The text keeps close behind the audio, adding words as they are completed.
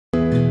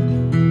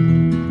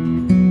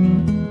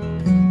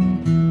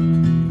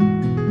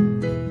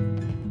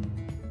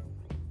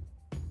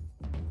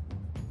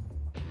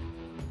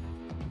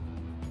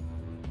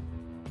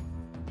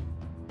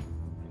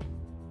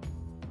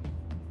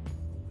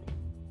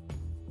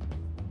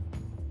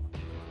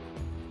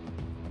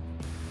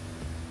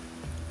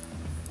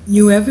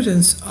new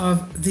evidence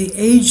of the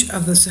age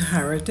of the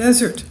Sahara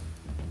Desert.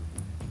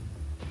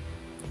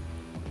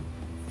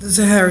 The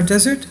Sahara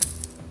Desert,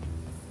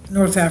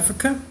 North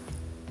Africa,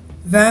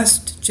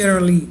 vast,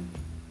 generally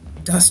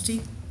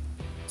dusty,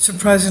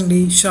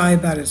 surprisingly shy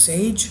about its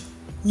age.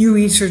 New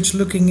research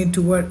looking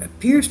into what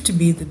appears to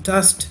be the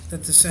dust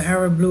that the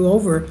Sahara blew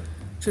over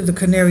to the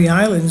Canary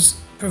Islands,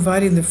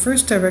 providing the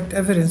first direct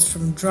evidence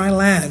from dry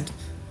land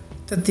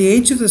that the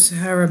age of the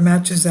Sahara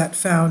matches that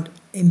found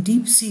in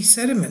deep sea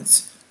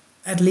sediments,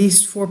 at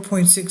least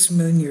 4.6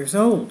 million years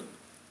old.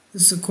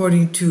 This is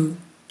according to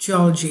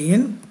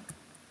Geology.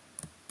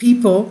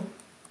 People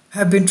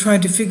have been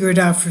trying to figure it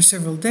out for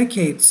several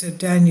decades, said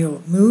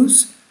Daniel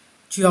Moose,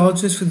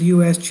 geologist with the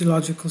U.S.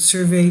 Geological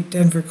Survey,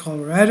 Denver,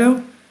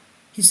 Colorado.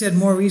 He said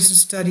more recent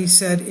studies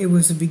said it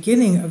was the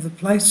beginning of the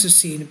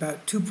Pleistocene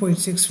about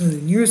 2.6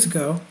 million years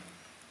ago.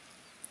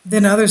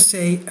 Then others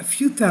say a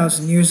few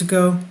thousand years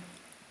ago.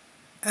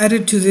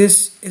 Added to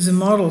this is a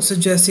model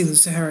suggesting the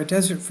Sahara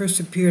Desert first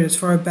appeared as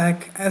far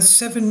back as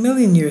 7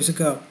 million years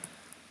ago.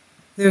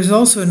 There is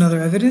also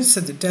another evidence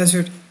that the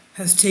desert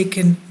has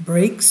taken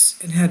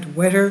breaks and had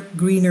wetter,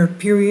 greener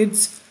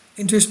periods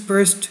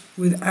interspersed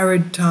with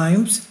arid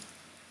times.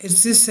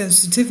 It's this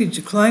sensitivity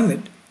to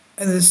climate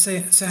and the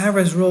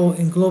Sahara's role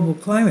in global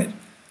climate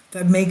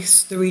that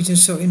makes the region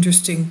so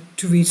interesting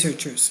to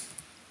researchers.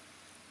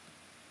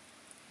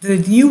 The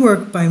new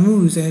work by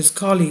Moose and his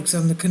colleagues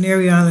on the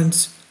Canary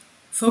Islands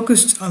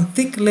focused on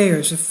thick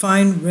layers of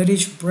fine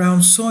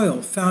reddish-brown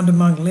soil found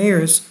among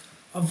layers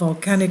of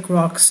volcanic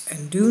rocks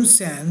and dune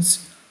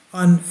sands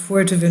on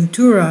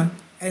Fuerteventura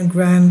and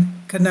Gran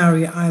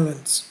Canaria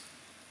Islands.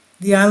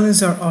 The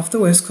islands are off the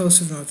west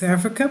coast of North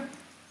Africa,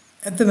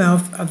 at the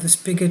mouth of the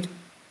spigot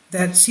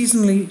that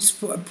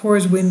seasonally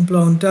pours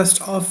wind-blown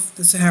dust off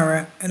the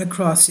Sahara and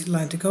across the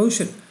Atlantic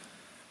Ocean.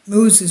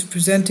 Moose is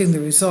presenting the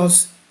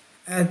results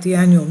at the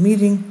annual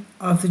meeting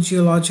of the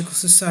Geological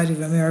Society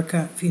of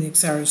America,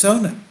 Phoenix,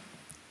 Arizona.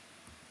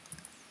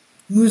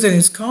 Moose and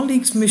his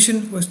colleagues'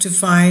 mission was to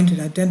find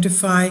and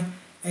identify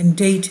and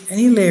date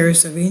any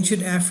layers of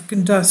ancient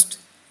African dust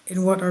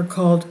in what are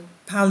called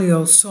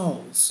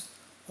paleosols,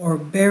 or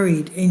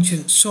buried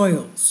ancient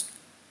soils.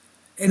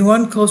 In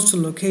one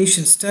coastal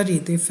location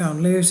studied, they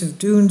found layers of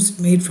dunes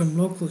made from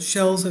local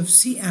shells of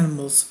sea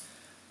animals.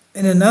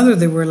 In another,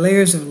 there were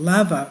layers of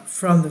lava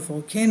from the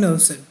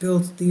volcanoes that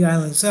built the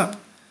islands up.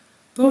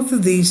 Both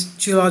of these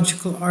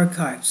geological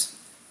archives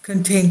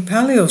contain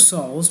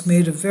paleosols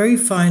made of very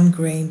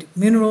fine-grained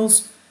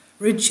minerals,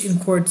 rich in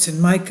quartz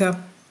and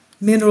mica,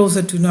 minerals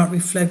that do not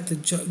reflect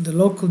the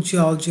local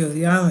geology of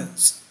the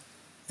islands.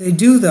 They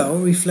do, though,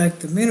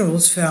 reflect the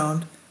minerals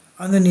found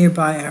on the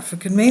nearby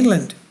African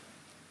mainland.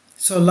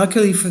 So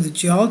luckily for the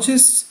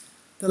geologists,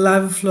 the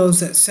lava flows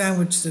that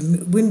sandwich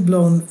the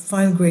wind-blown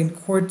fine-grained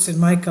quartz and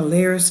mica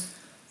layers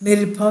made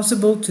it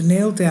possible to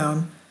nail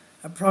down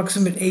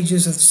approximate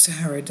ages of the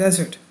Sahara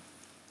Desert.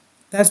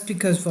 That's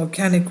because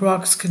volcanic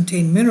rocks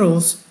contain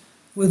minerals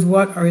with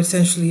what are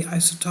essentially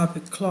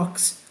isotopic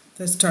clocks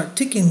that start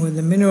ticking when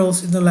the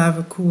minerals in the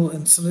lava cool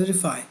and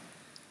solidify.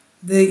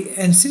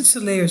 And since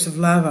the layers of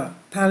lava,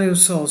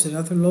 paleosols, and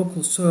other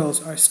local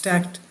soils are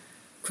stacked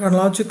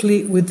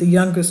chronologically with the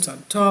youngest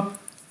on top,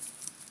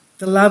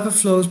 the lava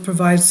flows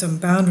provide some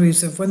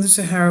boundaries of when the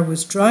Sahara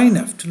was dry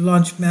enough to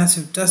launch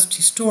massive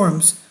dusty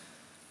storms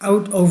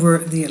out over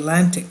the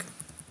Atlantic.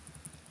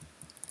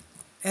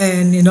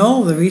 And in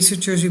all, the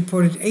researchers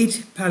reported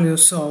 8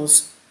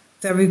 paleosols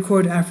that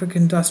record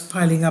African dust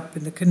piling up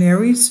in the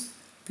Canaries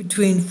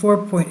between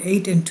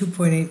 4.8 and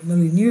 2.8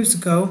 million years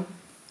ago,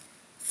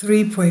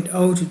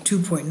 3.0 to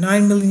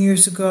 2.9 million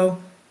years ago,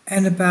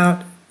 and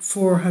about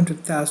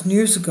 400,000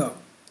 years ago.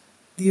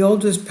 The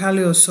oldest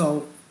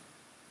paleosols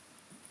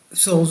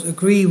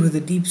agree with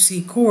the deep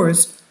sea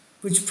cores,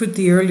 which put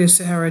the earliest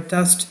Sahara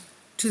dust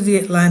to the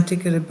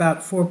Atlantic at about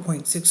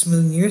 4.6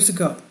 million years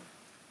ago.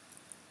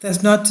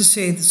 That's not to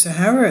say the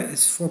Sahara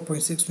is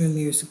 4.6 million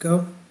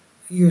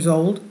years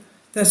old.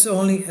 That's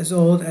only as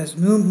old as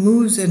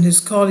Moose and his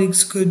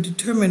colleagues could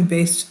determine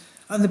based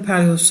on the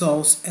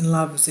paleosols and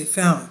lavas they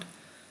found.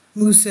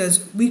 Moose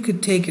says we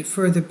could take it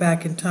further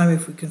back in time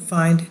if we can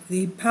find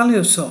the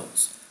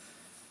paleosols.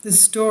 This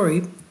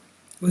story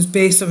was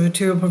based on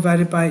material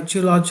provided by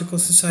Geological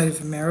Society of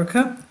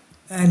America,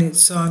 and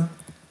it's on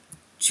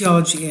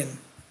Geology.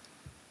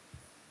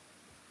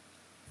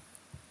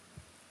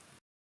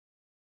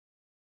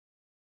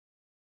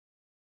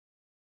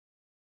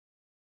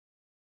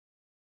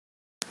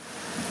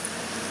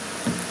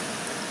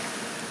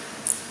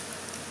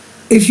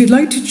 If you'd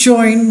like to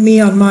join me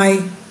on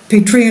my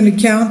Patreon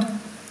account,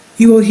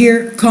 you will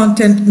hear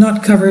content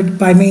not covered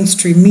by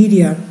mainstream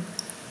media.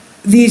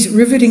 These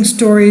riveting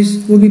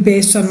stories will be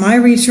based on my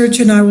research,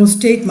 and I will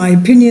state my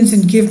opinions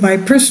and give my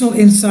personal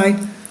insight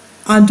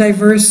on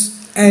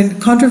diverse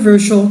and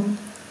controversial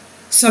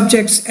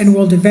subjects and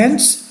world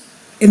events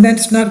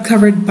not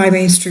covered by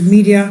mainstream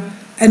media,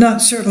 and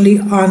not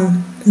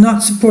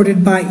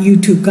supported by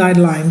YouTube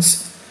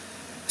guidelines.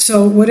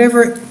 So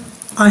whatever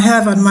I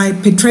have on my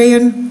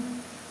Patreon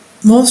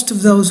most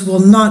of those will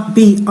not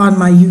be on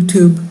my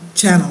YouTube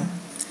channel.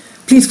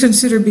 Please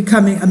consider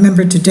becoming a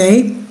member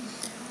today.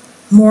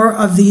 More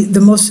of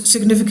the most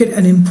significant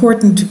and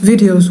important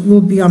videos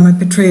will be on my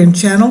Patreon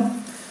channel.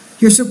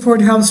 Your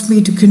support helps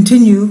me to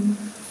continue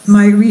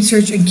my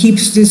research and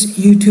keeps this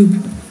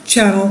YouTube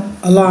channel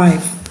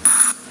alive.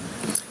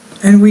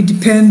 And we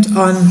depend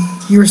on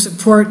your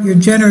support, your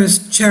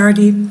generous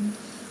charity,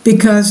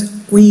 because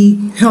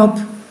we help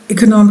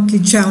economically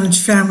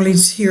challenged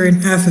families here in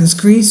Athens,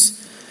 Greece,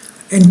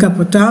 in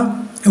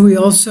Kapota, and we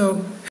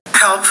also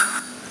help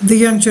the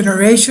young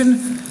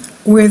generation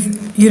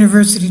with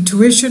university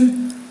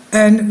tuition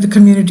and the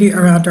community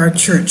around our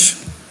church.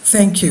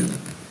 Thank you.